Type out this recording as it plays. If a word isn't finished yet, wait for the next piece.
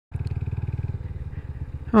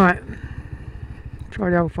Alright, try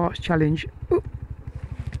the old farts challenge. Ooh.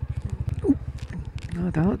 Ooh. No, I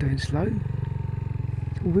don't like doing slow.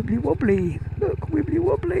 It's all wibbly wobbly. Look, wibbly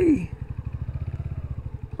wobbly.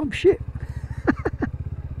 I'm shit.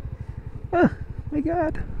 Oh my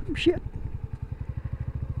god, I'm shit.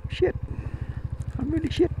 Shit. I'm really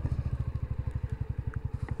shit.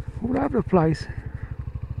 All over the place.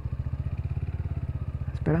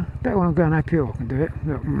 That's better. Better when I'm going uphill I can do it.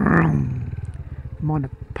 Look. Mind the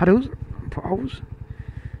puddles, potholes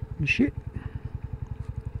and shit.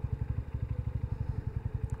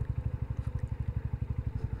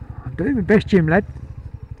 I'm doing my best, Jim, lad.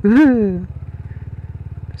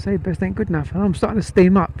 Say best ain't good enough. I'm starting to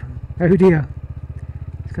steam up. Oh dear.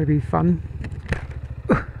 It's going to be fun.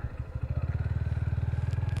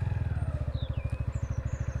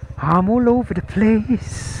 I'm all over the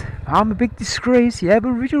place. I'm a big disgrace. The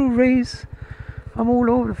Aboriginal race. I'm all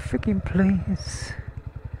over the freaking place.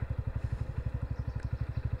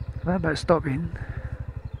 How about stopping?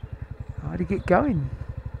 I had to get going.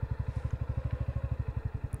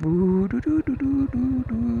 Ooh, doo, doo, doo, doo, doo,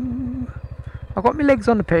 doo. I've got my legs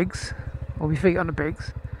on the pegs, or my feet on the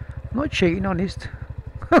pegs. I'm not cheating, honest.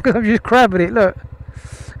 Because I'm just crabbing it, look.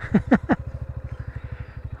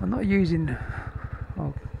 I'm not using...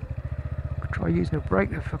 I'll try using a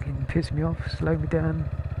brake to fucking piss me off, slow me down.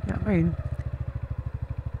 You know what I mean?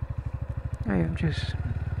 Hey, I'm just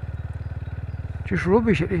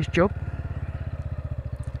rubbish at this job.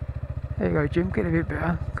 There you go, Jim, get a bit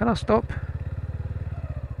better. Can I stop?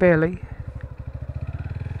 Barely.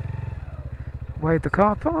 Wave the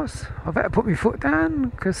car past. I better put my foot down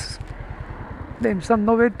because let him some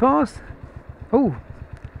knobhead past. Oh,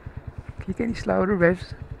 can you get any slower the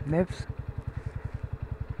revs? Nevs.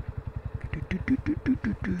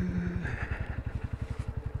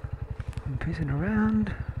 I'm pissing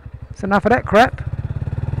around. That's enough of that crap.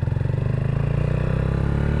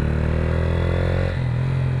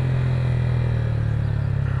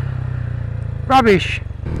 Rubbish.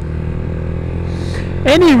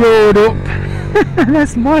 Any road up.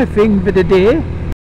 That's my thing for the day.